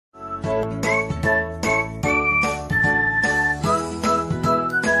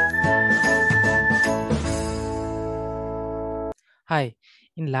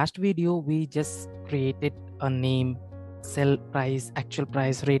In last video, we just created a name, sell price, actual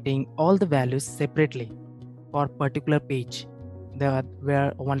price, rating, all the values separately for particular page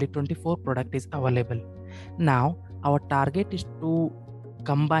where only 24 product is available. Now our target is to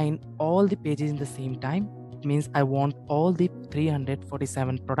combine all the pages in the same time. It means I want all the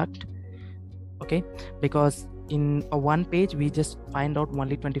 347 product. Okay, because in a one page we just find out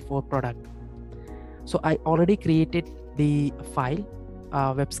only 24 product. So I already created the file,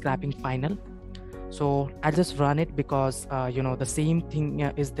 web scraping final. So I'll just run it because the same thing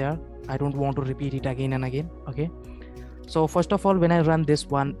is there. I don't want to repeat it again and again. Okay, so first of all, when I run this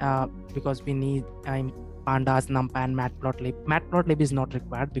one, because we need pandas, numpy, matplotlib. Matplotlib is not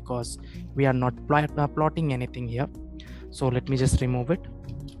required because we are not plotting anything here. So let me just remove it.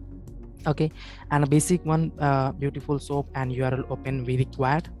 Okay, and a basic one, beautiful soap and URL open we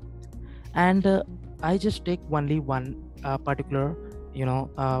required. And I just take only one particular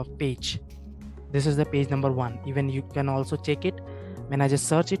page. This is the page number 1. Even you can also check it. When I just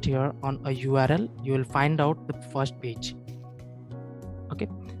search it here on a URL, you will find out the first page. Okay,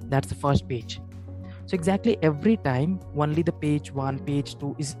 that's the first page. So exactly every time only the page 1, page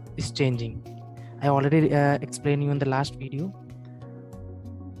 2 is changing. I already explained you in the last video.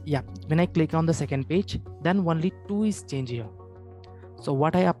 Yeah, when I click on the second page, then only 2 is changed here. So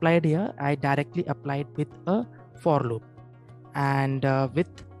what I applied here, I directly applied with a for loop and with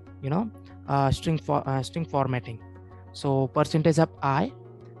string formatting. So percentage of I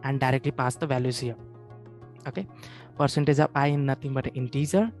and directly pass the values here. Okay, percentage of I in nothing but an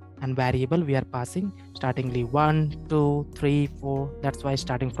integer, and variable we are passing startingly 1, 2, 3, 4. That's why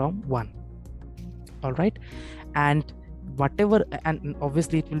starting from 1. All right, and whatever, and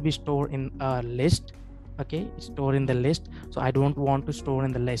obviously it will be stored in a list. Okay, store in the list. So I don't want to store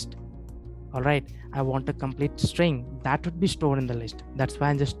in the list. All right, I want a complete string that would be stored in the list. That's why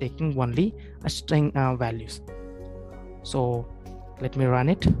I'm just taking only a string values. So let me run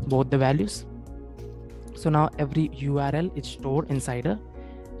it, both the values. So now every URL is stored inside a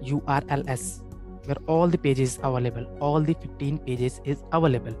URLs where all the pages available, all the 15 pages is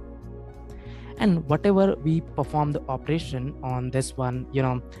available. And whatever we perform the operation on this one,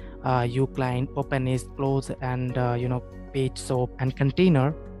 uClient, open is, close, and page soap and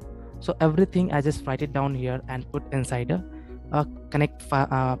container. So everything I just write it down here and put inside a connect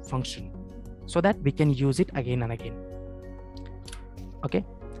function so that we can use it again and again. Okay,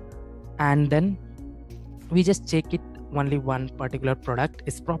 and then we just check it only one particular product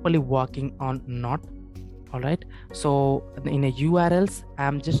is properly working or not. All right, so in a URLs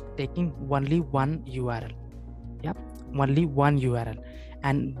I'm just taking only one URL. Yep, only one URL,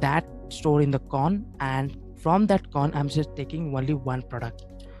 and that stored in the con, and from that con I'm just taking only one product.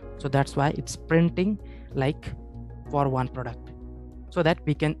 So that's why it's printing like for one product, so that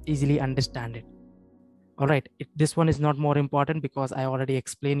we can easily understand it. All right, this one is not more important because I already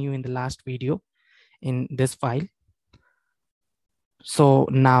explained you in the last video in this file. So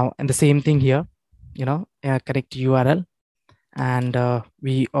now, and the same thing here, correct URL, and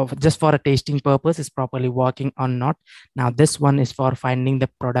we just for a tasting purpose is properly working or not. Now this one is for finding the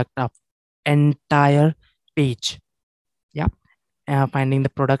product of entire page. Yeah, finding the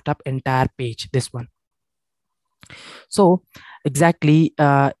product of entire page, this one. So exactly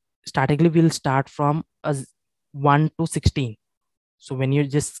startingly we'll start from 1 to 16. So when you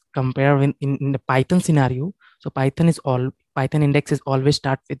just compare in the Python scenario, so Python index is always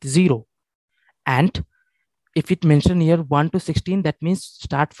start with 0, and if it mentioned here 1 to 16, that means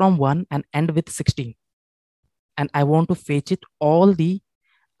start from 1 and end with 16. And I want to fetch it all the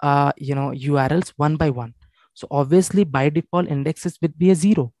URLs one by one. So obviously by default indexes would be a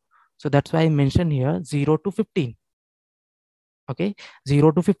 0. So that's why I mentioned here 0 to 15. Okay,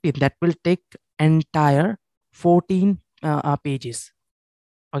 0 to 15, that will take entire 14 pages.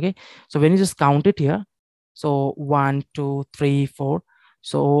 Okay, so when you just count it here, so 1, 2, 3, 4,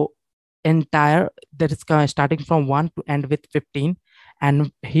 so entire, that is starting from 1 to end with 15.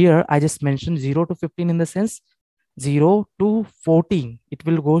 And here I just mentioned 0 to 15 in the sense 0 to 14, it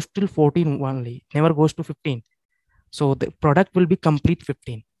will go till 14 only, never goes to 15. So the product will be complete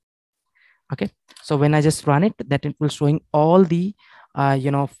 15. Okay, so when I just run it, that it will showing all the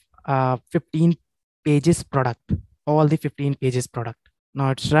 15 pages product, all the 15 pages product. Now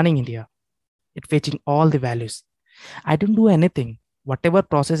it's running in here, it fetching all the values. I don't do anything. Whatever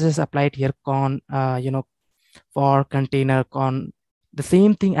process is applied here, con for container, con, the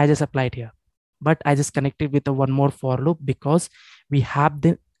same thing I just applied here, but I just connected with the one more for loop because we have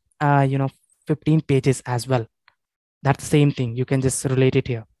the 15 pages as well. That's the same thing, you can just relate it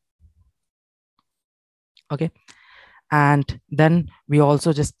here. Okay, And then we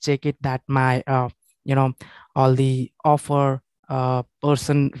also just check it that my all the offer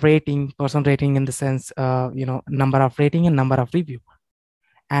person rating in the sense number of rating and number of review,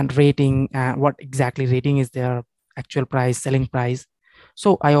 and rating what exactly rating is their actual price, selling price.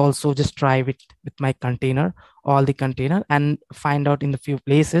 So I also just try it with my container, all the container, and find out in the few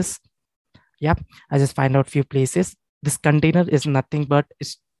places. Yep, I just find out few places. This container is nothing but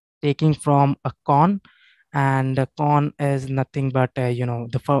it's taking from a con, and a con is nothing but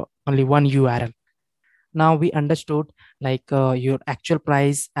the for only one URL. Now we understood like your actual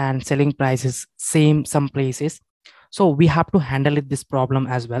price and selling price is same some places. So we have to handle it this problem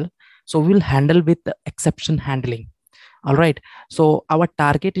as well. So we'll handle with the exception handling. All right. So our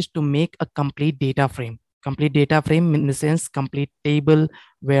target is to make a complete data frame. Complete data frame in the sense complete table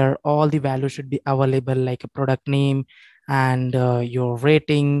where all the values should be available, like a product name and your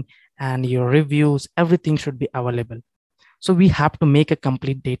rating and your reviews, everything should be available. So we have to make a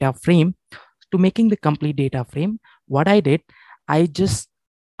complete data frame. To making the complete data frame, what I did, I just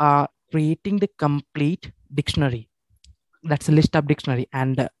creating the complete dictionary. That's a list of dictionary,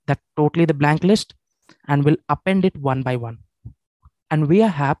 and that totally the blank list, and we'll append it one by one. And we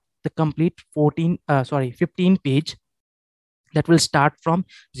have the complete 15 page that will start from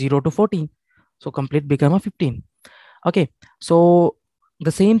 0 to 14. So complete become a 15. Okay, so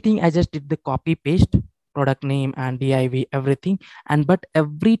the same thing I just did the copy paste, product name and div everything, and but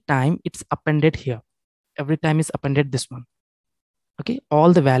every time it's appended here. Every time is appended this one. Okay,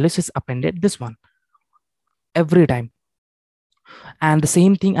 all the values is appended this one every time. And the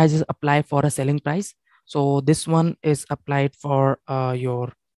same thing I just apply for a selling price. So this one is applied for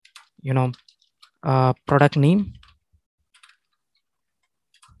your product name,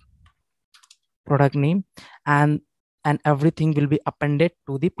 and everything will be appended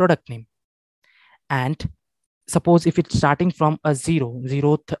to the product name. And suppose if it's starting from a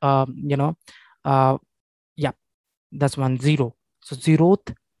zeroth yeah, that's 10. So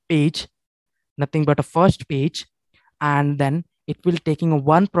 0th page, nothing but a first page, and then it will taking a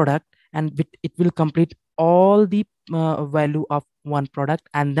one product, and it will complete all the value of one product,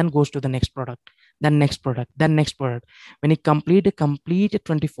 and then goes to the next product, then next product, then next product. When it complete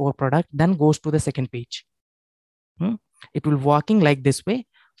 24 product, then goes to the second page. It will working like this way.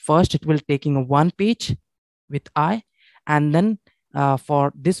 First it will taking a one page with I, and then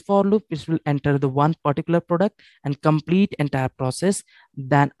for this for loop, it will enter the one particular product and complete entire process.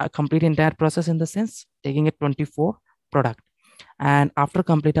 Then complete entire process in the sense taking a 24 product, and after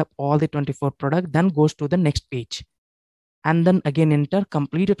complete up all the 24 product, then goes to the next page, and then again enter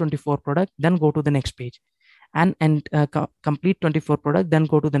complete a 24 product, then go to the next page, and complete 24 product, then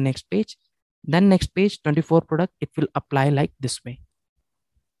go to the next page, then next page 24 product. It will apply like this way.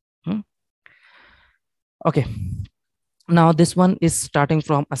 Okay, now this one is starting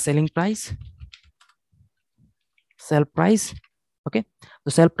from a selling price, sell price. Okay,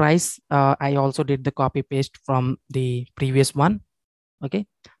 the sell price, I also did the copy paste from the previous one. Okay,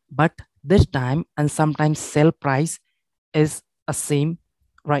 but this time, and sometimes sell price is a same,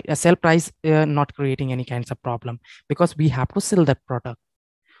 right? A sell price not creating any kinds of problem, because we have to sell that product,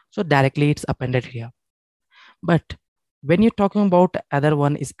 so directly it's appended here. But when you're talking about other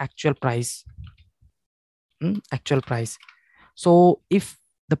one is actual price, actual price. So if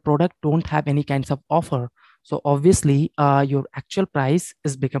the product don't have any kinds of offer, so obviously your actual price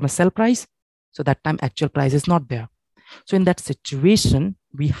is become a sell price. So that time actual price is not there. So in that situation,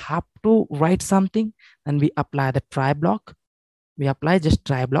 we have to write something, and we apply the try block. We apply just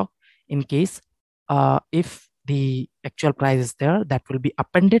try block in case if the actual price is there, that will be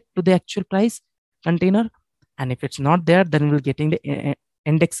appended to the actual price container. And if it's not there, then we'll getting the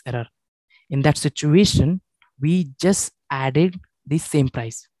index error. In that situation, we just added the same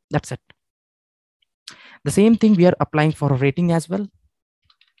price. That's it. The same thing we are applying for a rating as well.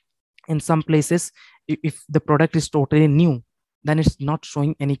 In some places, if the product is totally new, then it's not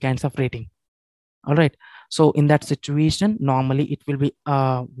showing any kinds of rating. All right. So in that situation, normally it will be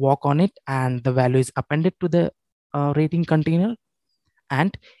walk on it, and the value is appended to the rating container.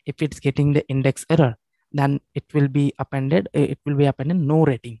 And if it's getting the index error, then it will be appended. It will be appended no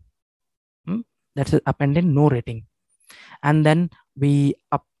rating. That's appended no rating. And then we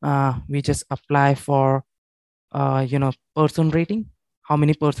just apply for person rating. How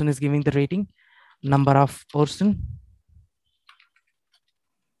many person is giving the rating? Number of person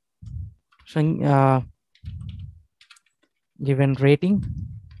showing given rating.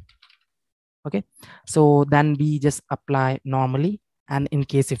 Okay, so then we just apply normally, and in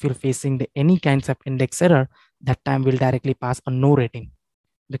case if you're facing the any kinds of index error, that time we'll directly pass a no rating,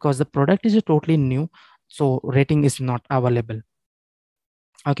 because the product is totally new. so rating is not available.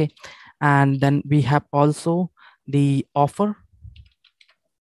 Okay, and then we have also the offer.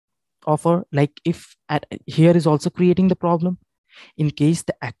 Like if here is also creating the problem in case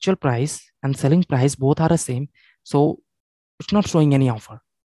the actual price and selling price both are the same, so it's not showing any offer,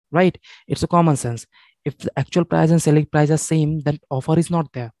 right? It's a common sense. If the actual price and selling price are same, then offer is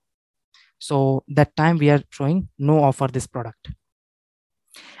not there. So that time we are showing no offer this product.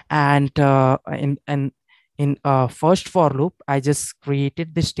 And in first for loop, I just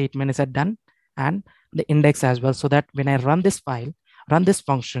created this statement is a done and the index as well, so that when I run this file, run this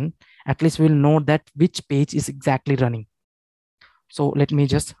function, at least we'll know that which page is exactly running. So let me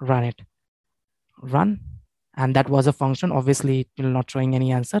just run it. Run, and that was a function. Obviously it will not showing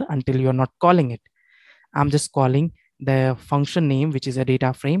any answer until you're not calling it. I'm just calling the function name, which is a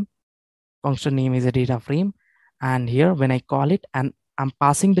data frame. Function name is a data frame, and here when I call it, and I'm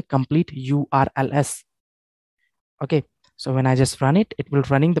passing the complete URLs. Okay, so when I just run it, it will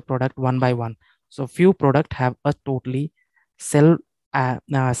running the product one by one. So few product have a totally sell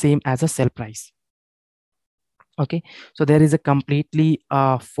same as a sell price. Okay, so there is a completely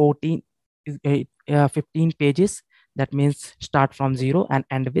 15 pages. That means start from 0 and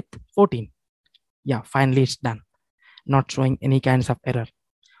end with 14. Yeah, finally it's done, not showing any kinds of error.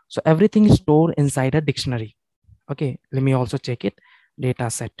 So everything is stored inside a dictionary. Okay, let me also check it. Data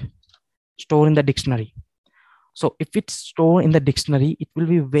set, store in the dictionary. So if it's stored in the dictionary, it will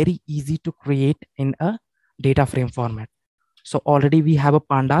be very easy to create in a data frame format. So already we have a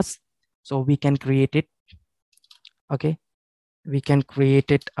pandas, so we can create it. Okay, we can create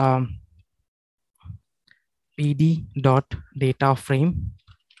it pd.dataframe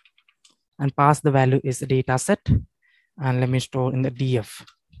and pass the value is the data set, and let me store in the df.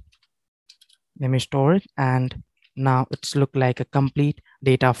 Let me store it, and now it's look like a complete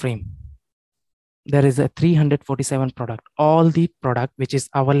data frame. There is a 347 product, all the product which is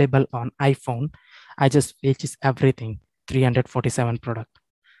available on iPhone. I just fetches everything, 347 product.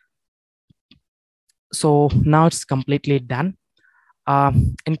 So now it's completely done.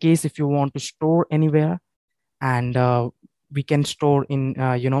 In case if you want to store anywhere, and we can store in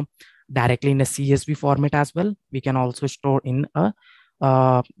directly in a CSV format as well. We can also store in a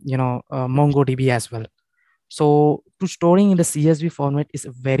MongoDB as well. So to storing in the CSV format is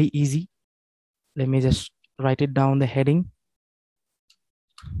very easy. Let me just write it down, the heading.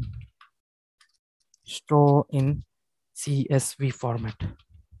 Store in CSV format.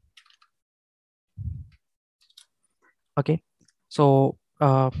 Okay, so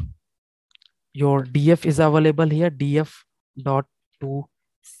your df is available here, df dot to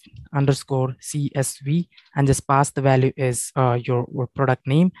underscore CSV, and just pass the value is your product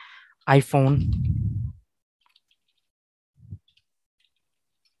name, iPhone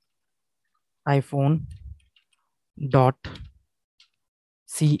dot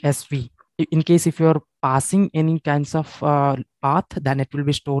CSV. In case if you're passing any kinds of path, then it will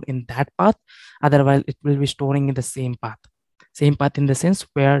be stored in that path. Otherwise it will be storing in the same path in the sense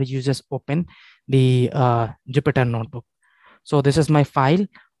where you just open the Jupyter notebook. So this is my file.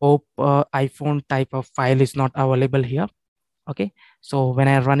 Hope iPhone type of file is not available here. Okay, so when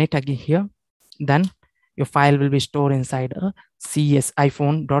I run it again here, then your file will be stored inside a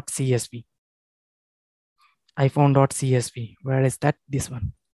iphone.csv. iphone.csv. Where is that? This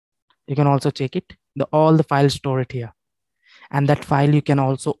one. You can also check it. All the files stored here, and that file you can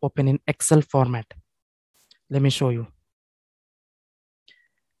also open in Excel format. Let me show you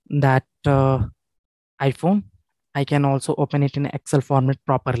that iPhone. I can also open it in Excel format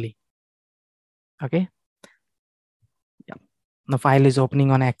properly. Okay. Yeah. The file is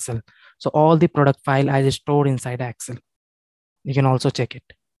opening on Excel. So all the product file I just stored inside Excel. You can also check it.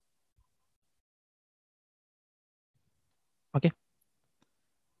 Okay.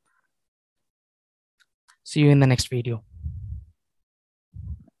 See you in the next video.